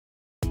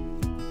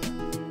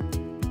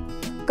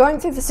Going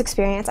through this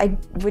experience, I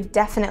would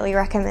definitely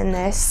recommend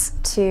this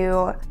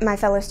to my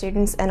fellow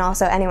students and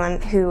also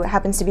anyone who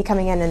happens to be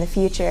coming in the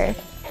future.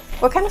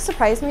 What kind of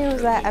surprised me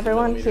was that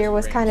everyone here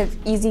was kind of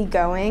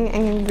easygoing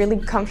and really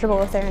comfortable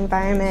with their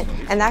environment,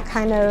 and that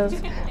kind of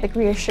like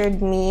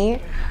reassured me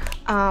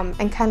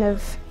and kind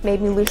of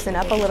made me loosen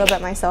up a little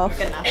bit myself.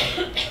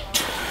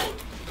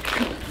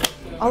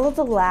 All of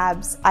the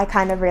labs I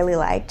kind of really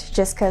liked,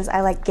 just because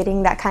I like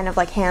getting that kind of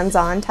like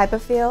hands-on type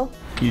of feel.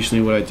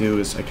 Usually what I do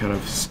is I kind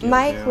of scale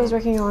Mike down. was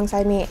working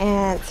alongside me,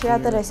 and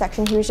throughout the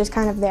dissection he was just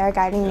kind of there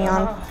guiding me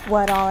on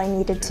what all I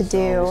needed to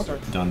do.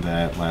 Done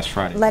that last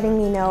Friday. Letting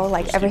me know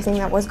like everything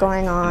that was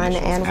going on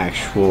and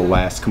actual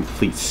last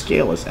complete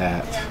scale is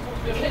at.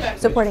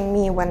 Supporting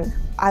me when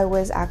I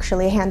was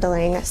actually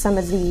handling some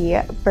of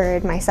the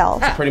bird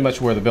myself. Pretty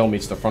much where the bill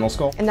meets the frontal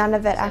skull. And none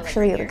of it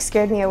actually like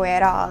scared me away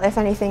at all. If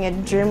anything,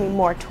 it drew me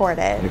more toward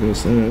it.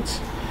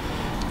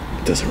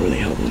 It doesn't really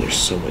help when there's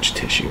so much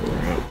tissue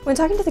around. When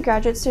talking to the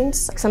graduate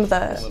students, some of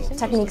the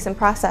techniques and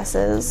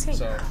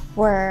processes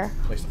were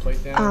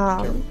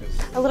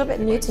a little bit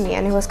new to me,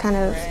 and it was kind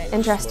of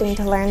interesting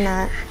to learn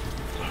that.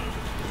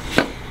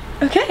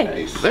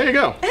 Okay. There you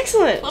go.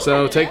 Excellent.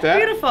 So take that.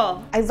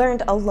 Beautiful. I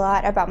learned a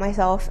lot about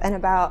myself and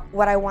about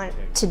what I want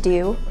to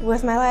do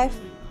with my life.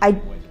 I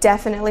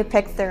definitely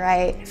picked the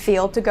right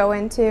field to go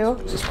into.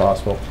 As is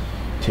possible.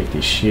 Take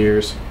these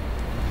shears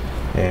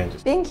and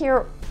just Being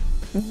here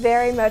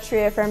very much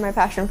reaffirmed my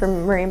passion for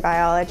marine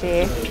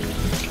biology.